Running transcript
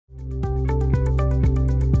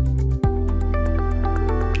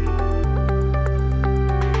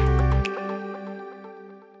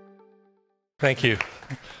Thank you.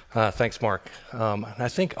 Thanks, Mark. I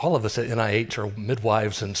think all of us at NIH are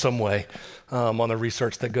midwives in some way on the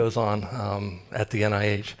research that goes on at the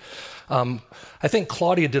NIH. I think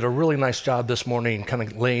Claudia did a really nice job this morning kind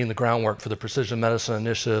of laying the groundwork for the Precision Medicine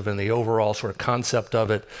Initiative and the overall sort of concept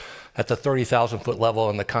of it at the 30,000-foot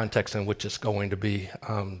level and the context in which it's going to be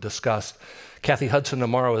discussed. Kathy Hudson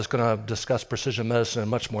tomorrow is going to discuss precision medicine in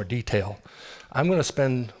much more detail. I'm going to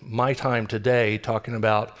spend my time today talking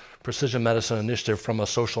about Precision Medicine Initiative from a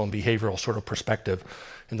social and behavioral sort of perspective,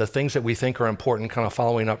 and the things that we think are important, kind of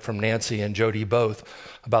following up from Nancy and Jody both,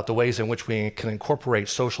 about the ways in which we can incorporate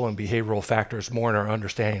social and behavioral factors more in our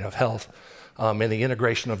understanding of health, and the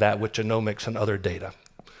integration of that with genomics and other data.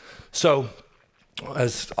 So,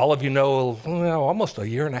 as all of you know, almost a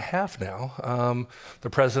year and a half now, the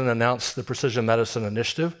president announced the Precision Medicine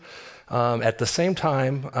Initiative. At the same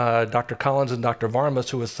time, Dr. Collins and Dr.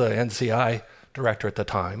 Varmus, who was the NCI director at the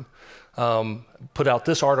time, put out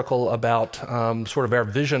this article about sort of our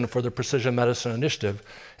vision for the Precision Medicine Initiative,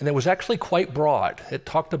 and it was actually quite broad. It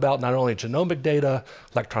talked about not only genomic data,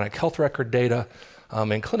 electronic health record data,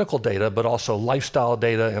 and clinical data, but also lifestyle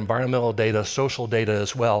data, environmental data, social data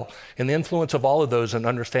as well, and the influence of all of those and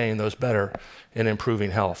understanding those better in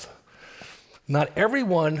improving health. Not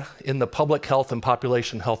everyone in the public health and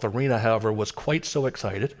population health arena, however, was quite so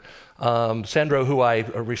excited. Sandro, who I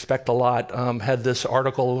respect a lot, had this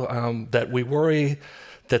article that we worry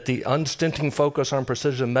that the unstinting focus on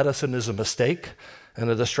precision medicine is a mistake and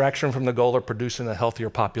a distraction from the goal of producing a healthier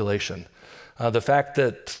population. The fact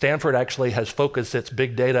that Stanford actually has focused its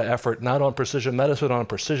big data effort not on precision medicine, but on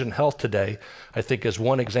precision health today, I think is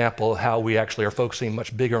one example of how we actually are focusing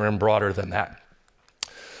much bigger and broader than that.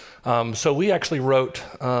 So we actually wrote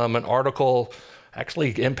an article,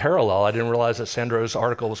 actually in parallel. I didn't realize that Sandro's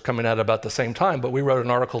article was coming out about the same time, but we wrote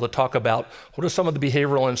an article to talk about what are some of the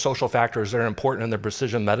behavioral and social factors that are important in the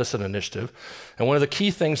Precision Medicine Initiative. And one of the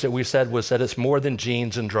key things that we said was that it's more than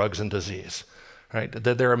genes and drugs and disease, right?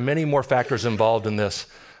 That there are many more factors involved in this,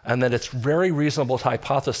 and that it's very reasonable to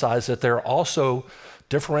hypothesize that there are also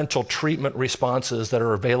differential treatment responses that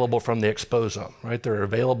are available from the exposome, right? They're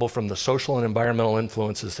available from the social and environmental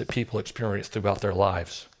influences that people experience throughout their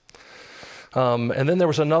lives. And then there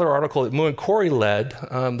was another article that Mu and Corey led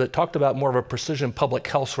that talked about more of a precision public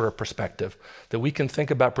health sort of perspective, that we can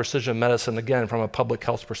think about precision medicine, again, from a public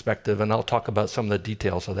health perspective, and I'll talk about some of the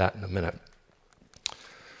details of that in a minute.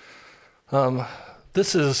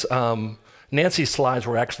 This is Nancy's slides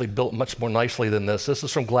were actually built much more nicely than this. This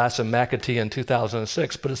is from Glass and McAtee in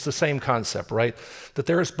 2006, but it's the same concept, right? That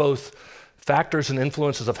there is both factors and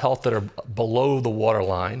influences of health that are below the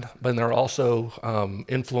waterline, but there are also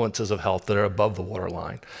influences of health that are above the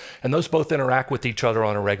waterline. And those both interact with each other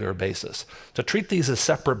on a regular basis. To treat these as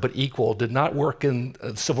separate but equal did not work in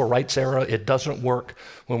the civil rights era. It doesn't work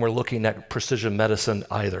when we're looking at precision medicine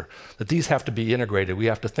either. That these have to be integrated. We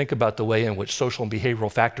have to think about the way in which social and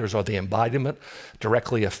behavioral factors are the embodiment,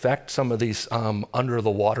 directly affect some of these under the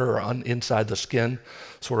water or inside the skin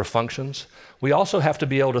sort of functions. We also have to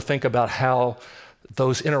be able to think about how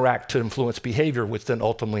those interact to influence behavior, which then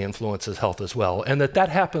ultimately influences health as well, and that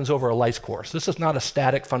happens over a life course. This is not a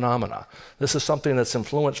static phenomena. This is something that's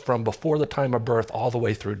influenced from before the time of birth all the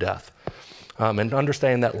way through death. And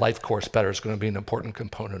understanding that life course better is going to be an important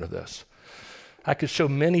component of this. I could show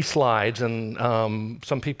many slides, and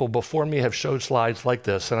some people before me have showed slides like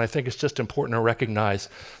this, and I think it's just important to recognize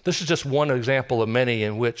this is just one example of many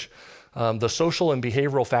in which the social and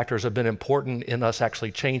behavioral factors have been important in us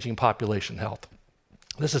actually changing population health.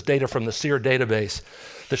 This is data from the SEER database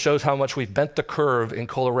that shows how much we've bent the curve in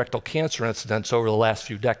colorectal cancer incidence over the last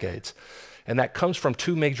few decades. And that comes from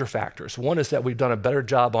two major factors. One is that we've done a better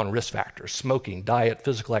job on risk factors, smoking, diet,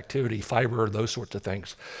 physical activity, fiber, those sorts of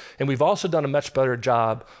things. And we've also done a much better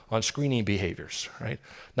job on screening behaviors, right?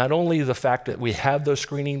 Not only the fact that we have those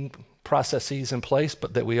screening processes in place,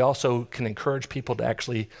 but that we also can encourage people to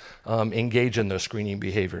actually engage in those screening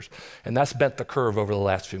behaviors. And that's bent the curve over the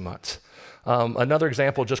last few months. Another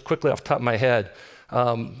example, just quickly off the top of my head,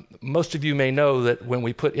 most of you may know that when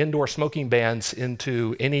we put indoor smoking bans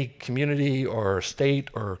into any community or state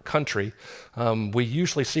or country, we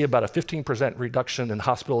usually see about a 15% reduction in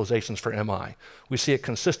hospitalizations for MI. We see it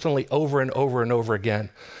consistently over and over and over again.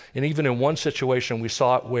 And even in one situation, we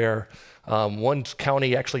saw it where one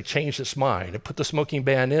county actually changed its mind. It put the smoking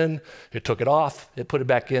ban in, it took it off, it put it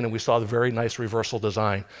back in, and we saw the very nice reversal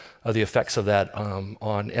design of the effects of that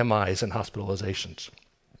on MIs and hospitalizations.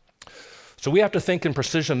 So we have to think in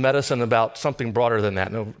precision medicine about something broader than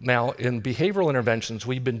that. Now, in behavioral interventions,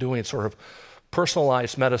 we've been doing sort of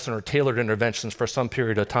personalized medicine or tailored interventions for some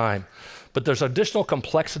period of time. But there's additional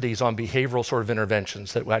complexities on behavioral sort of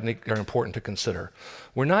interventions that I think are important to consider.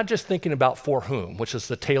 We're not just thinking about for whom, which is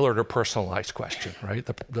the tailored or personalized question, right?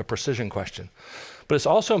 The precision question. But it's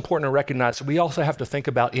also important to recognize that we also have to think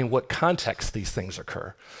about in what context these things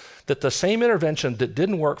occur. That the same intervention that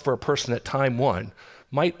didn't work for a person at time 1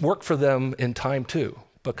 might work for them in time 2,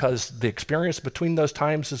 because the experience between those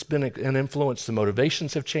times has been an influence, the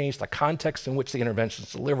motivations have changed, the context in which the intervention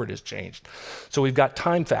is delivered has changed. So we've got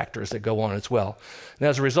time factors that go on as well. And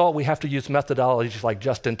as a result, we have to use methodologies like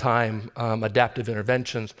just-in-time adaptive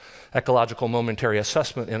interventions, ecological momentary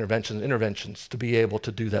assessment interventions to be able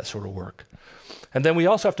to do that sort of work. And then we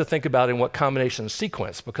also have to think about in what combination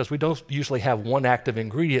sequence, because we don't usually have one active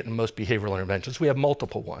ingredient in most behavioral interventions. We have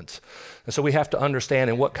multiple ones. And so we have to understand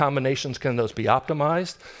in what combinations can those be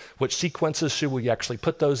optimized, which sequences should we actually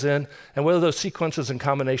put those in, and whether those sequences and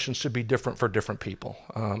combinations should be different for different people.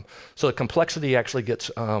 So the complexity actually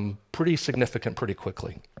gets pretty significant pretty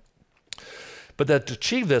quickly. But to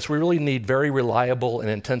achieve this, we really need very reliable and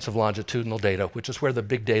intensive longitudinal data, which is where the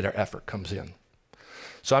big data effort comes in.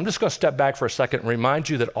 So I'm just going to step back for a second and remind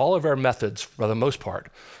you that all of our methods, for the most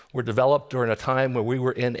part, were developed during a time where we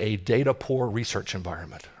were in a data-poor research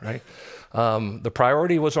environment, right? The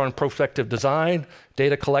priority was on prospective design,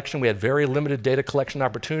 data collection. We had very limited data collection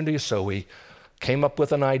opportunities, so we came up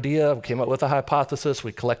with an idea, came up with a hypothesis,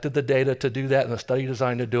 we collected the data to do that and the study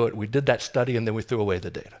design to do it. We did that study and then we threw away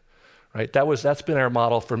the data, right? That's been our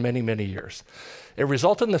model for many, many years. It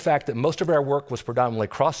resulted in the fact that most of our work was predominantly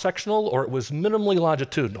cross-sectional or it was minimally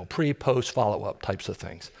longitudinal, pre, post, follow-up types of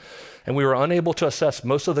things. And we were unable to assess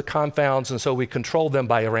most of the confounds, and so we controlled them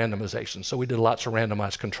by a randomization. So we did lots of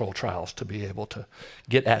randomized control trials to be able to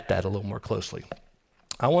get at that a little more closely.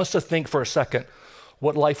 I want us to think for a second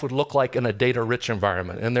what life would look like in a data-rich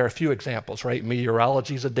environment. And there are a few examples, right?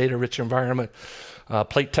 Meteorology is a data-rich environment.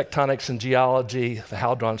 Plate tectonics and geology, the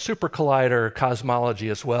Hadron Super Collider, cosmology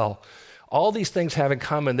as well. All these things have in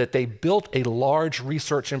common that they built a large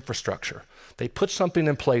research infrastructure. They put something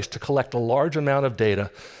in place to collect a large amount of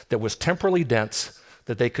data that was temporally dense,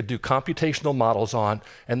 that they could do computational models on,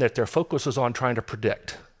 and that their focus was on trying to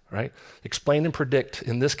predict, right? Explain and predict,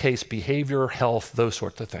 in this case, behavior, health, those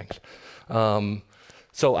sorts of things.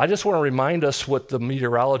 So I just want to remind us what the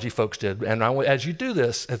meteorology folks did. And as I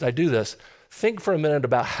do this, think for a minute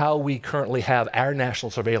about how we currently have our national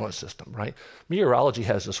surveillance system, right? Meteorology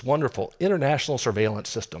has this wonderful international surveillance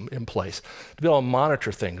system in place to be able to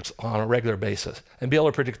monitor things on a regular basis and be able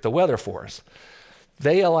to predict the weather for us.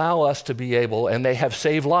 They allow us to be able, and they have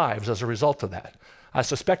saved lives as a result of that. I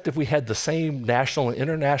suspect if we had the same national and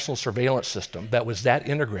international surveillance system that was that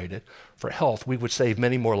integrated for health, we would save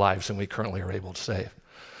many more lives than we currently are able to save.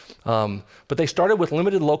 But they started with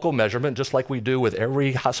limited local measurement, just like we do with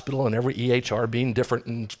every hospital and every EHR being different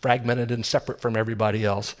and fragmented and separate from everybody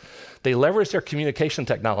else. They leveraged their communication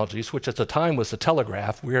technologies, which at the time was the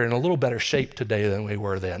telegraph. We're in a little better shape today than we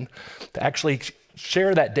were then, to actually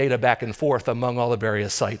share that data back and forth among all the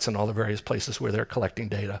various sites and all the various places where they're collecting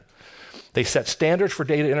data. They set standards for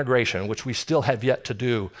data integration, which we still have yet to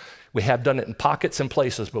do. We have done it in pockets and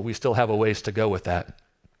places, but we still have a ways to go with that.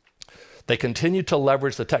 They continued to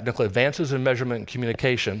leverage the technical advances in measurement and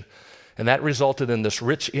communication, and that resulted in this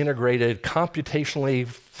rich, integrated, computationally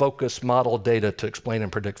focused model data to explain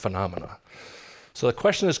and predict phenomena. So the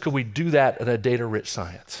question is, could we do that in a data-rich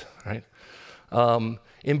science, right?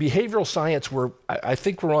 In behavioral science, I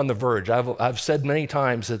think we're on the verge. I've said many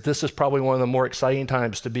times that this is probably one of the more exciting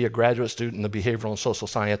times to be a graduate student in the behavioral and social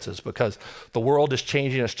sciences, because the world is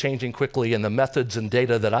changing, it's changing quickly, and the methods and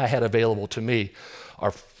data that I had available to me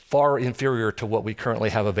are far inferior to what we currently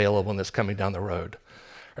have available and that's coming down the road.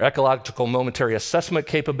 Our ecological momentary assessment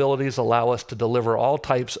capabilities allow us to deliver all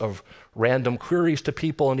types of random queries to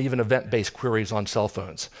people and even event-based queries on cell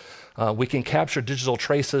phones. We can capture digital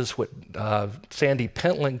traces, what Sandy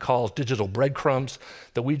Pentland calls digital breadcrumbs,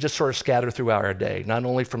 that we just sort of scatter throughout our day, not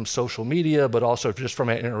only from social media, but also just from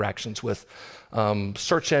our interactions with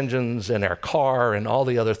search engines and our car and all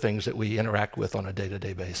the other things that we interact with on a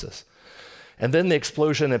day-to-day basis. And then the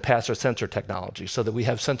explosion in passive sensor technology, so that we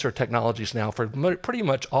have sensor technologies now for pretty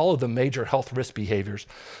much all of the major health risk behaviors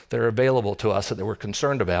that are available to us that we're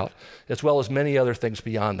concerned about, as well as many other things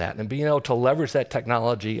beyond that. And being able to leverage that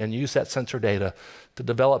technology and use that sensor data to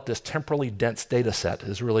develop this temporally dense data set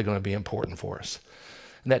is really going to be important for us.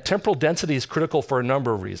 And that temporal density is critical for a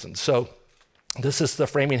number of reasons. So This is the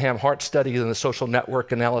Framingham Heart Study and the social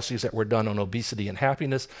network analyses that were done on obesity and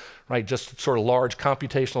happiness, right? Just sort of large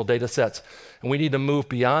computational data sets. And we need to move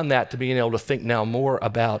beyond that to being able to think now more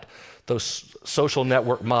about those social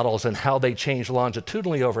network models and how they change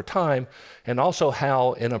longitudinally over time, and also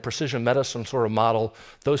how in a precision medicine sort of model,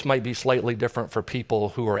 those might be slightly different for people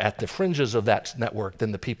who are at the fringes of that network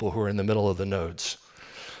than the people who are in the middle of the nodes.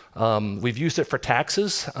 We've used it for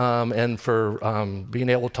taxes and for being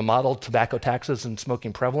able to model tobacco taxes and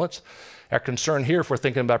smoking prevalence. Our concern here, if we're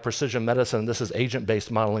thinking about precision medicine, this is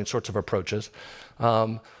agent-based modeling sorts of approaches.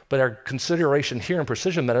 But our consideration here in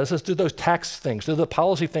precision medicine is, do those tax things, do the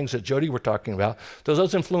policy things that Jody were talking about, do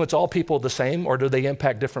those influence all people the same, or do they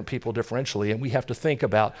impact different people differentially? And we have to think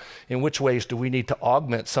about in which ways do we need to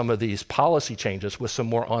augment some of these policy changes with some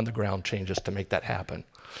more on-the-ground changes to make that happen.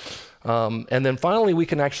 And then finally, we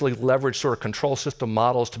can actually leverage sort of control system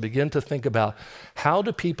models to begin to think about how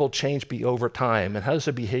do people change over time, and how does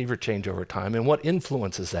the behavior change over time, and what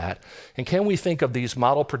influences that? And can we think of these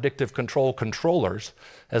model predictive control controllers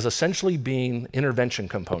as essentially being intervention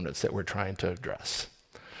components that we're trying to address?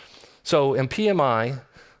 So in PMI,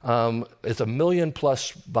 it's 1 million plus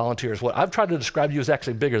volunteers. What I've tried to describe to you is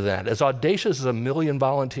actually bigger than that. As audacious as 1 million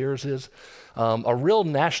volunteers is, a real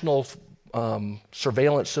national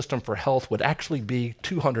surveillance system for health would actually be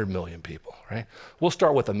 200 million people, right? We'll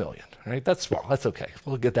start with 1 million, right? That's small, that's okay.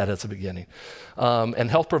 We'll get that as a beginning. And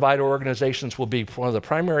health provider organizations will be one of the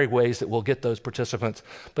primary ways that we'll get those participants,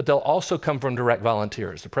 but they'll also come from direct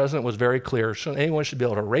volunteers. The president was very clear, so anyone should be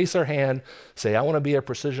able to raise their hand, say, I want to be a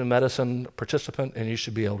precision medicine participant, and you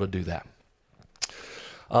should be able to do that.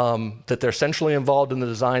 That they're centrally involved in the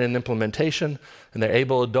design and implementation, and they're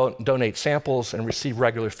able to donate samples and receive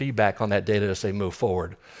regular feedback on that data as they move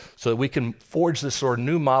forward. So that we can forge this sort of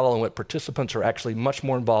new model in which participants are actually much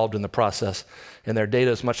more involved in the process, and their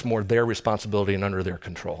data is much more their responsibility and under their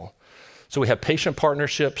control. So we have patient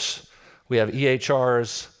partnerships, we have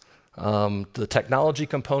EHRs, the technology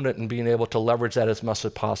component and being able to leverage that as much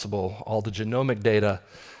as possible, all the genomic data,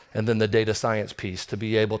 and then the data science piece to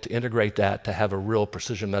be able to integrate that to have a real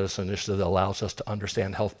precision medicine initiative that allows us to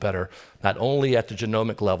understand health better, not only at the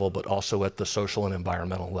genomic level, but also at the social and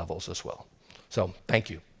environmental levels as well. So, thank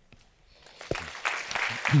you.